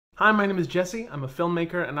Hi, my name is Jesse. I'm a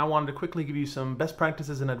filmmaker, and I wanted to quickly give you some best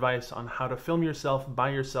practices and advice on how to film yourself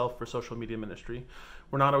by yourself for social media ministry.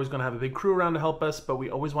 We're not always going to have a big crew around to help us, but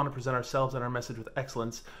we always want to present ourselves and our message with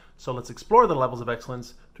excellence. So let's explore the levels of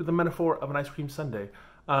excellence through the metaphor of an ice cream sundae.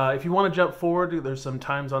 If you want to jump forward, there's some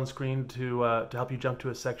times on screen to help you jump to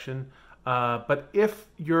a section. But if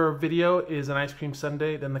your video is an ice cream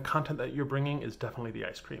sundae, then the content that you're bringing is definitely the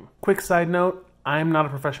ice cream. Quick side note, I'm not a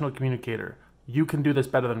professional communicator. You can do this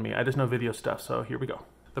better than me. I just know video stuff, so here we go.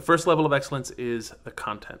 The first level of excellence is the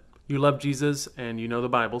content. You love Jesus and you know the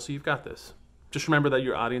Bible, so you've got this. Just remember that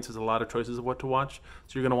your audience has a lot of choices of what to watch,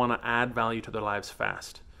 so you're going to want to add value to their lives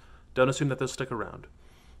fast. Don't assume that they'll stick around.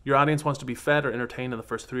 Your audience wants to be fed or entertained in the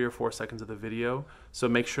first 3 or 4 seconds of the video, so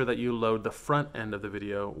make sure that you load the front end of the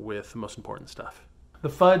video with the most important stuff. The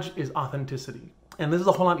fudge is authenticity. And this is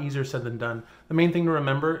a whole lot easier said than done. The main thing to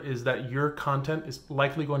remember is that your content is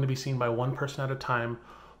likely going to be seen by one person at a time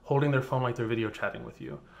holding their phone like they're video chatting with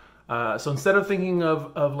you. So instead of thinking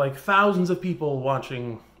of like thousands of people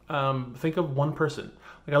watching, think of one person.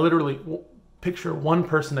 Like I literally picture one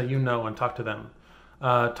person that you know and talk to them.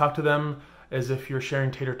 Talk to them as if you're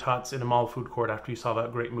sharing tater tots in a mall food court after you saw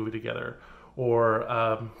that great movie together,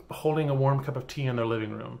 or holding a warm cup of tea in their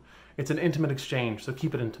living room. It's an intimate exchange, so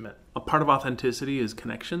keep it intimate. A part of authenticity is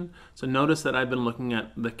connection. So notice that I've been looking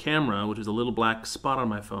at the camera, which is a little black spot on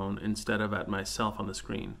my phone, instead of at myself on the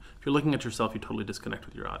screen. If you're looking at yourself, you totally disconnect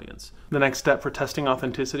with your audience. The next step for testing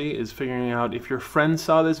authenticity is figuring out if your friends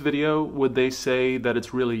saw this video, would they say that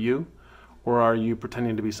it's really you, or are you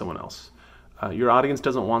pretending to be someone else? Your audience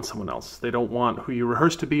doesn't want someone else. They don't want who you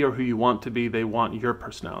rehearse to be or who you want to be. They want your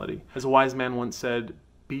personality. As a wise man once said,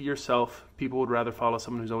 be yourself. People would rather follow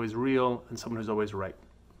someone who's always real than someone who's always right.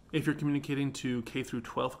 If you're communicating to K through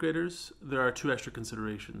 12th graders, there are 2 extra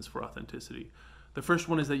considerations for authenticity. The first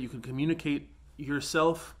one is that you can communicate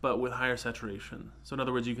yourself, but with higher saturation. So in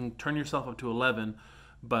other words, you can turn yourself up to 11,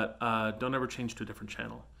 but don't ever change to a different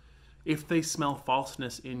channel. If they smell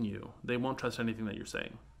falseness in you, they won't trust anything that you're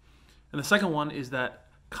saying. And the second one is that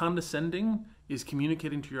condescending is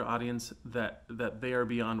communicating to your audience that they are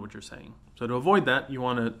beyond what you're saying. So to avoid that, you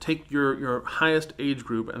want to take your highest age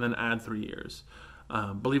group and then add 3 years.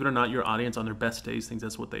 Believe it or not, your audience on their best days thinks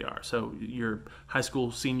that's what they are. So your high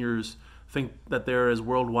school seniors think that they're as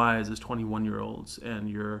worldwide as 21-year-olds, and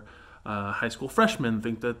your high school freshmen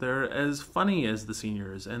think that they're as funny as the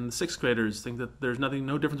seniors, and the 6th graders think that there's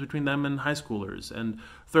no difference between them and high schoolers, and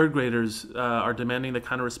 3rd graders are demanding the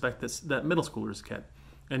kind of respect that middle schoolers get.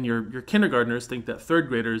 And your kindergartners think that 3rd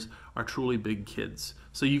graders are truly big kids.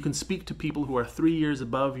 So you can speak to people who are 3 years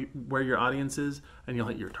above where your audience is, and you'll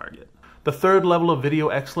hit your target. The third level of video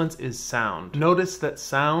excellence is sound. Notice that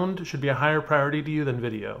sound should be a higher priority to you than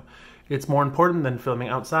video. It's more important than filming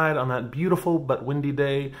outside on that beautiful but windy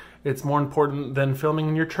day. It's more important than filming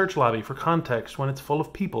in your church lobby for context when it's full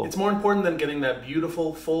of people. It's more important than getting that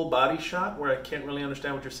beautiful full body shot where I can't really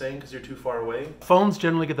understand what you're saying because you're too far away. Phones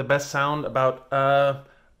generally get the best sound about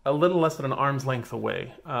a little less than an arm's length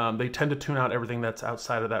away. They tend to tune out everything that's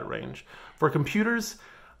outside of that range. For computers,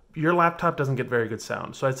 your laptop doesn't get very good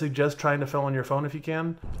sound, so I'd suggest trying to film on your phone if you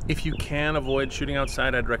can. If you can avoid shooting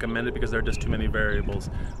outside, I'd recommend it because there are just too many variables.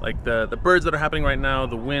 Like the birds that are happening right now,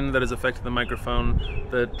 the wind that is affecting the microphone,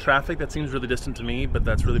 the traffic that seems really distant to me, but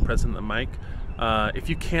that's really present in the mic. If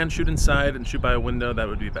you can shoot inside and shoot by a window, that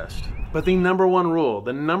would be best. But the number one rule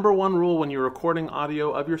when you're recording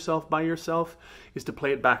audio of yourself by yourself is to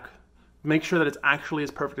play it back. Make sure that it's actually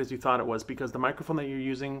as perfect as you thought it was, because the microphone that you're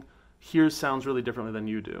using hears sounds really differently than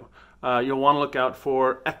you do. You'll want to look out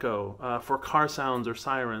for echo, for car sounds or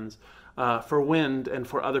sirens, for wind, and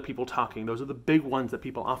for other people talking. Those are the big ones that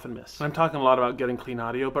people often miss. I'm talking a lot about getting clean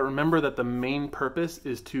audio, but remember that the main purpose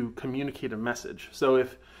is to communicate a message. So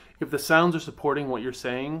if the sounds are supporting what you're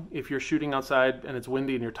saying, if you're shooting outside and it's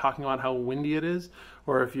windy and you're talking about how windy it is,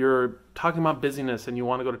 or if you're talking about busyness and you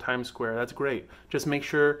want to go to Times Square, that's great. Just make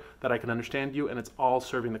sure that I can understand you and it's all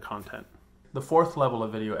serving the content. The fourth level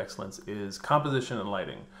of video excellence is composition and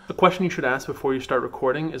lighting. The question you should ask before you start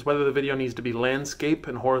recording is whether the video needs to be landscape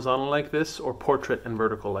and horizontal like this or portrait and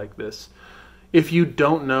vertical like this. If you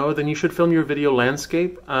don't know, then you should film your video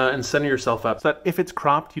landscape and center yourself up so that if it's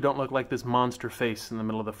cropped, you don't look like this monster face in the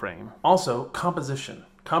middle of the frame. Also, composition.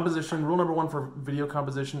 Composition, rule number 1 for video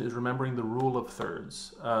composition is remembering the rule of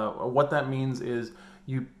thirds. What that means is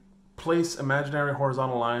you place imaginary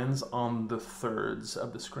horizontal lines on the thirds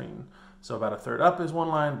of the screen. So about a third up is one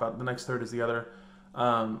line, about the next third is the other.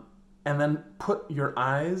 And then put your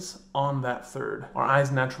eyes on that third. Our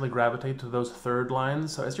eyes naturally gravitate to those third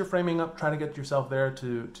lines. So as you're framing up, try to get yourself there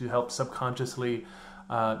to help subconsciously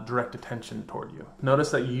direct attention toward you.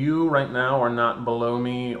 Notice that you right now are not below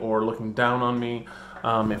me or looking down on me.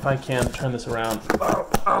 If I can turn this around,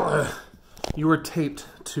 you were taped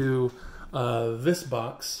to this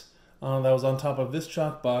box that was on top of this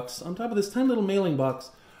chalk box, on top of this tiny little mailing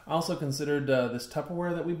box. I also considered this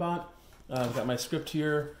Tupperware that we bought. I've got my script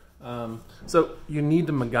here. So you need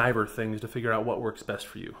to MacGyver things to figure out what works best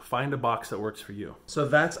for you. Find a box that works for you. So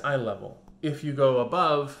that's eye level. If you go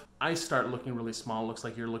above, I start looking really small. Looks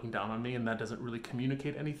like you're looking down on me, and that doesn't really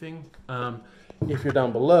communicate anything. If you're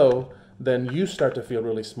down below, then you start to feel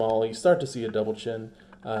really small. You start to see a double chin.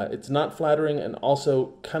 It's not flattering, and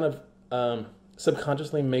also kind of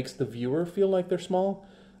subconsciously makes the viewer feel like they're small.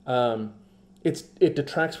 It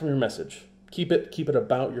detracts from your message. Keep it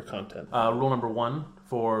about your content. Rule number 1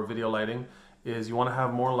 for video lighting is you want to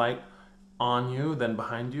have more light on you than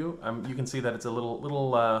behind you. You can see that it's a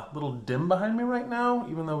little dim behind me right now,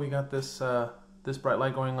 even though we got this this bright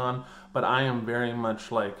light going on. But I am very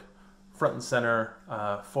much like front and center,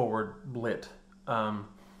 forward lit.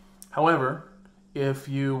 However, if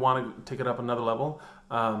you want to take it up another level,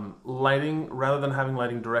 lighting, rather than having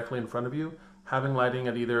lighting directly in front of you, having lighting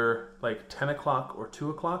at either like 10 o'clock or 2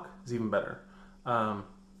 o'clock is even better.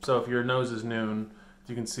 So if your nose is noon,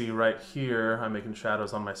 you can see right here, I'm making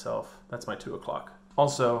shadows on myself. That's my 2 o'clock.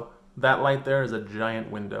 Also, that light there is a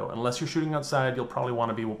giant window. Unless you're shooting outside, you'll probably want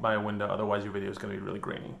to be by a window, otherwise your video is going to be really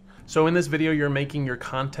grainy. So in this video you're making, your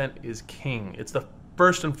content is king. It's the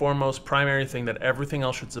first and foremost primary thing that everything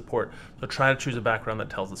else should support. So try to choose a background that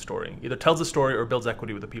tells the story. Either tells the story or builds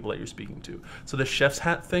equity with the people that you're speaking to. So the chef's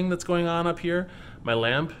hat thing that's going on up here, my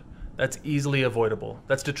lamp, that's easily avoidable.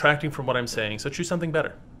 That's detracting from what I'm saying, so choose something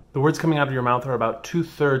better. The words coming out of your mouth are about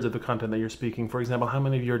 2/3 of the content that you're speaking. For example, how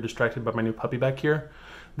many of you are distracted by my new puppy back here?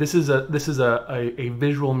 This is a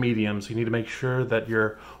visual medium, so you need to make sure that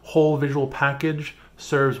your whole visual package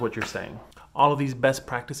serves what you're saying. All of these best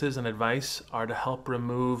practices and advice are to help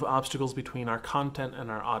remove obstacles between our content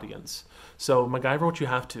and our audience. So MacGyver what you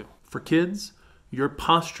have to. For kids, your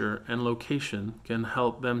posture and location can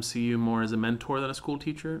help them see you more as a mentor than a school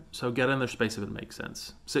teacher. So get in their space if it makes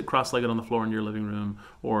sense. Sit cross-legged on the floor in your living room,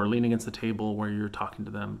 or lean against the table where you're talking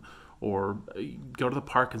to them, or go to the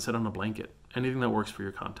park and sit on a blanket. Anything that works for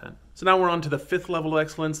your content. So now we're on to the 5th level of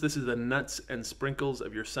excellence. This is the nuts and sprinkles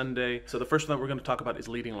of your Sunday. So the first one that we're going to talk about is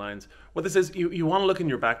leading lines. What this is, you want to look in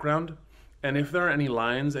your background, and if there are any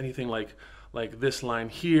lines, anything like this line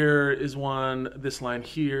here is one, this line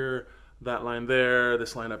here, that line there,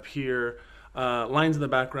 this line up here, lines in the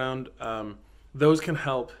background, those can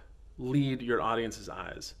help lead your audience's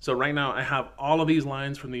eyes. So right now I have all of these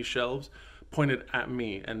lines from these shelves pointed at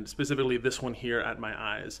me, and specifically this one here at my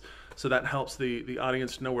eyes. So that helps the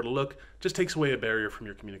audience know where to look. Just takes away a barrier from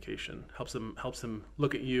your communication. Helps them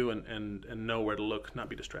look at you and know where to look, not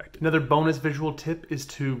be distracted. Another bonus visual tip is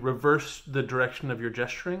to reverse the direction of your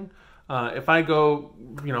gesturing. If I go,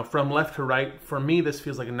 from left to right, for me this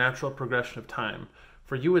feels like a natural progression of time.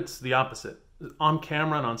 For you, it's the opposite. On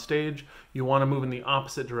camera and on stage, you want to move in the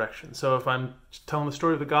opposite direction. So if I'm telling the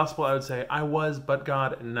story of the gospel, I would say, I was, but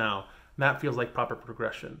God, and now. That feels like proper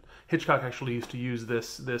progression. Hitchcock actually used to use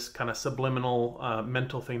this kind of subliminal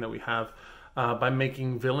mental thing that we have by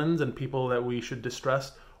making villains and people that we should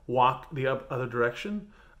distrust walk the other direction.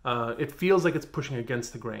 It feels like it's pushing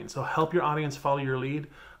against the grain. So help your audience follow your lead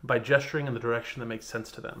by gesturing in the direction that makes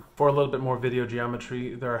sense to them. For a little bit more video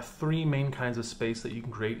geometry, there are 3 main kinds of space that you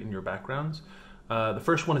can create in your backgrounds. The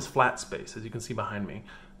first one is flat space, as you can see behind me.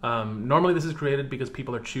 Normally this is created because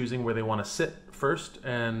people are choosing where they want to sit first,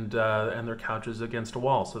 and their couch is against a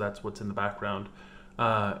wall, so that's what's in the background.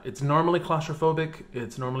 It's normally claustrophobic,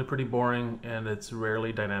 it's normally pretty boring, and it's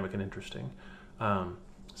rarely dynamic and interesting.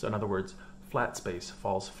 So in other words, flat space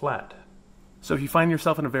falls flat. So if you find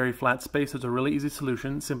yourself in a very flat space, there's a really easy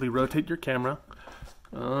solution. Simply rotate your camera.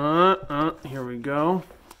 Here we go.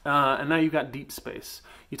 And now you've got deep space.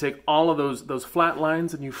 You take all of those flat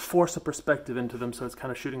lines and you force a perspective into them, so it's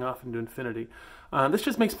kind of shooting off into infinity. This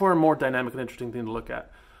just makes for a more dynamic and interesting thing to look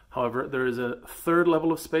at. However, there is a 3rd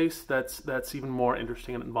level of space that's even more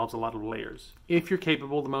interesting, and it involves a lot of layers. If you're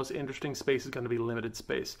capable, the most interesting space is going to be limited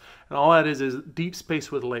space. And all that is deep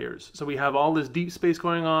space with layers. So we have all this deep space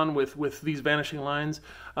going on with these vanishing lines,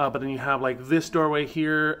 but then you have like this doorway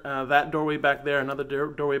here, that doorway back there, another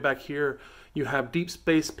doorway back here. You have deep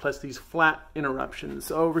space plus these flat interruptions.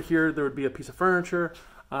 So over here there would be a piece of furniture.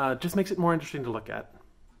 Just makes it more interesting to look at.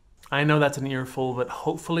 I know that's an earful, but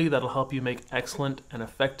hopefully that'll help you make excellent and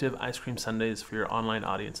effective ice cream sundaes for your online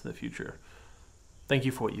audience in the future. Thank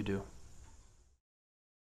you for what you do.